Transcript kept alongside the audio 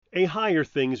A Higher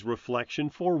Things Reflection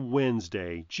for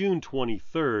Wednesday, June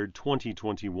 23rd,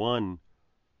 2021.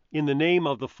 In the name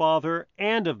of the Father,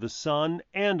 and of the Son,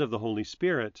 and of the Holy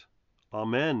Spirit.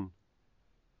 Amen.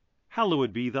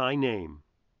 Hallowed be thy name.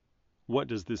 What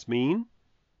does this mean?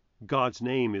 God's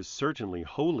name is certainly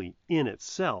holy in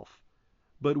itself,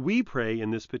 but we pray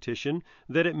in this petition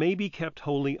that it may be kept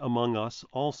holy among us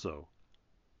also.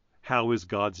 How is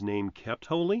God's name kept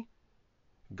holy?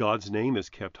 God's name is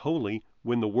kept holy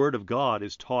when the Word of God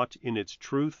is taught in its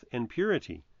truth and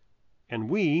purity, and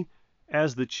we,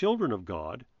 as the children of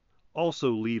God,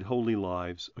 also lead holy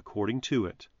lives according to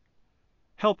it.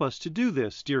 Help us to do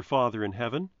this, dear Father in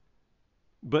heaven.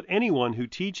 But anyone who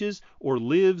teaches or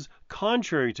lives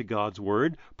contrary to God's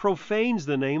Word profanes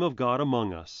the name of God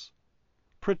among us.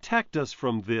 Protect us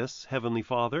from this, Heavenly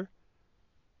Father.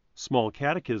 Small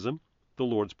Catechism, the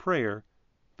Lord's Prayer,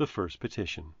 the first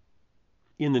petition.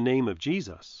 In the name of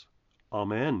Jesus.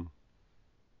 Amen.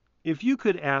 If you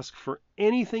could ask for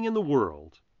anything in the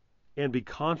world and be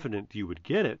confident you would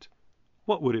get it,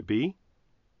 what would it be?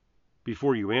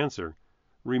 Before you answer,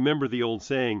 remember the old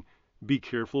saying, be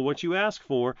careful what you ask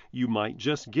for, you might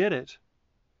just get it.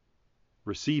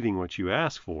 Receiving what you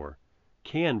ask for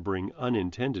can bring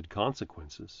unintended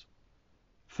consequences.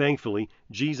 Thankfully,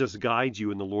 Jesus guides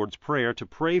you in the Lord's Prayer to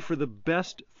pray for the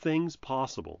best things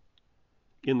possible.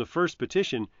 In the first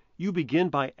petition, you begin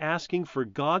by asking for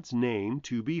God's name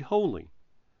to be holy.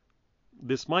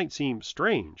 This might seem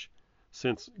strange,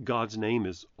 since God's name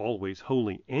is always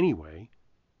holy anyway,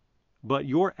 but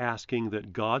you're asking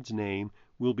that God's name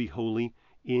will be holy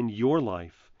in your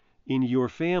life, in your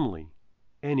family,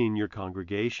 and in your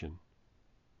congregation.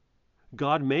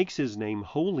 God makes His name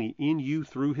holy in you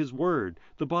through His Word,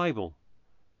 the Bible.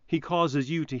 He causes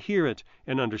you to hear it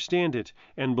and understand it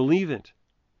and believe it.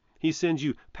 He sends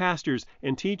you pastors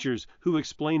and teachers who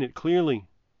explain it clearly.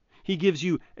 He gives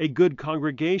you a good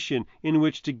congregation in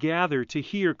which to gather to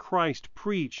hear Christ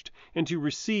preached and to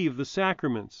receive the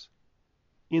sacraments.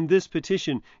 In this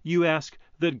petition, you ask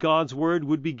that God's Word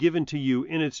would be given to you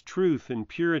in its truth and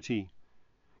purity.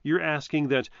 You're asking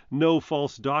that no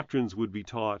false doctrines would be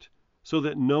taught, so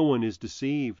that no one is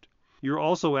deceived. You're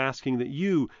also asking that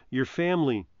you, your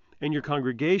family, and your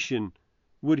congregation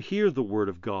would hear the Word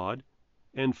of God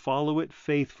and follow it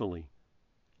faithfully,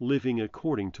 living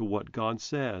according to what God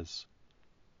says.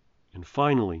 And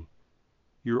finally,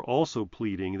 you're also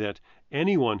pleading that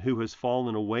anyone who has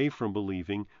fallen away from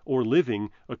believing or living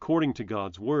according to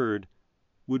God's Word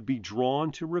would be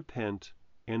drawn to repent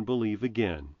and believe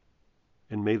again.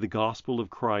 And may the gospel of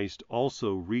Christ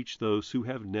also reach those who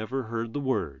have never heard the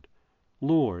word.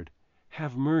 Lord,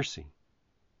 have mercy.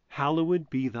 Hallowed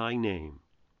be thy name.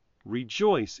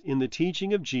 Rejoice in the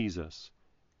teaching of Jesus,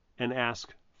 and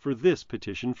ask for this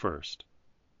petition first.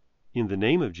 In the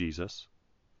name of Jesus,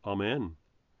 Amen.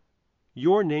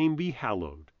 Your name be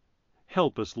hallowed.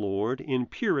 Help us, Lord, in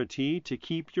purity to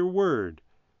keep your word,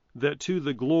 that to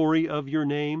the glory of your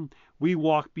name we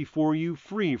walk before you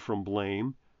free from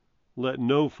blame. Let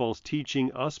no false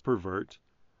teaching us pervert,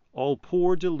 all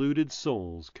poor deluded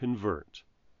souls convert.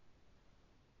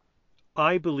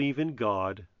 I believe in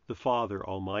God, the Father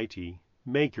Almighty,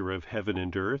 maker of heaven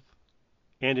and earth,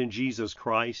 and in Jesus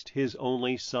Christ, his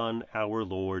only Son, our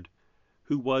Lord,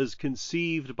 who was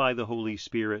conceived by the Holy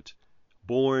Spirit,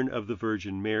 born of the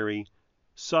Virgin Mary,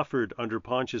 suffered under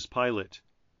Pontius Pilate,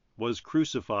 was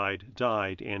crucified,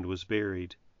 died, and was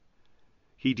buried.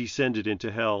 He descended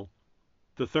into hell.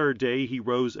 The third day he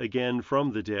rose again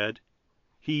from the dead.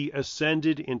 He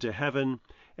ascended into heaven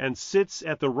and sits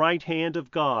at the right hand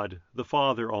of God, the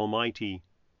Father Almighty.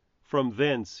 From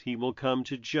thence he will come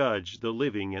to judge the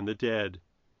living and the dead.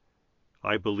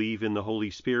 I believe in the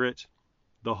Holy Spirit,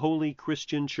 the holy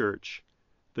Christian Church,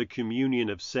 the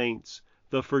communion of saints,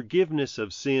 the forgiveness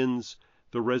of sins,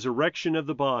 the resurrection of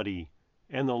the body,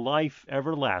 and the life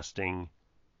everlasting.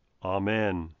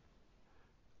 Amen.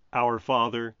 Our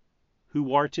Father,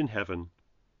 who art in heaven,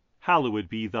 hallowed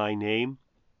be thy name.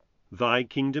 Thy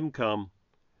kingdom come,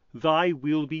 thy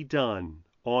will be done,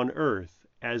 on earth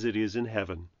as it is in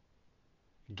heaven.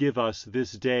 Give us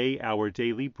this day our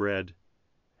daily bread,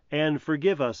 and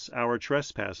forgive us our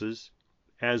trespasses,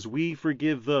 as we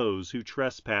forgive those who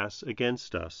trespass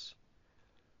against us.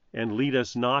 And lead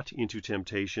us not into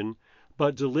temptation,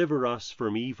 but deliver us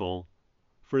from evil.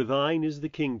 For thine is the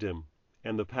kingdom,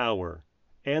 and the power,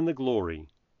 and the glory,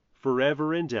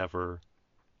 forever and ever.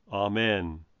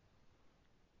 Amen.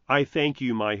 I thank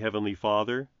you, my heavenly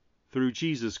Father, through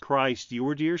Jesus Christ,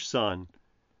 your dear Son,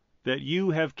 that you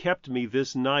have kept me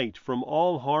this night from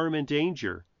all harm and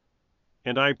danger,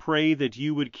 And I pray that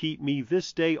you would keep me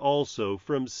this day also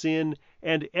from sin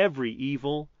and every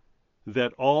evil,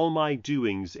 that all my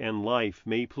doings and life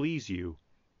may please you.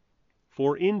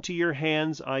 For into your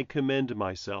hands I commend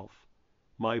myself,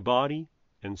 my body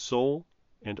and soul,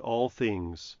 and all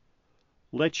things.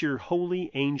 Let your holy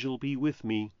angel be with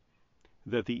me,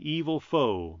 that the evil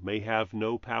foe may have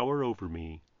no power over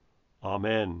me.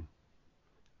 Amen.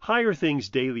 Higher Things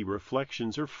Daily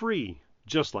Reflections are free,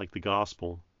 just like the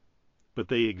Gospel, but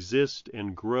they exist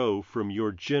and grow from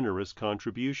your generous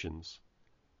contributions.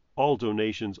 All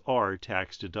donations are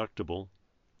tax deductible.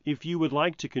 If you would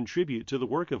like to contribute to the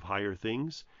work of Higher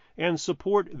Things and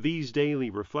support these daily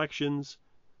reflections,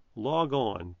 log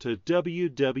on to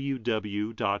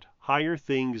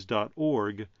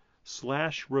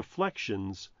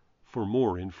www.higherthings.org/reflections for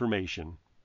more information.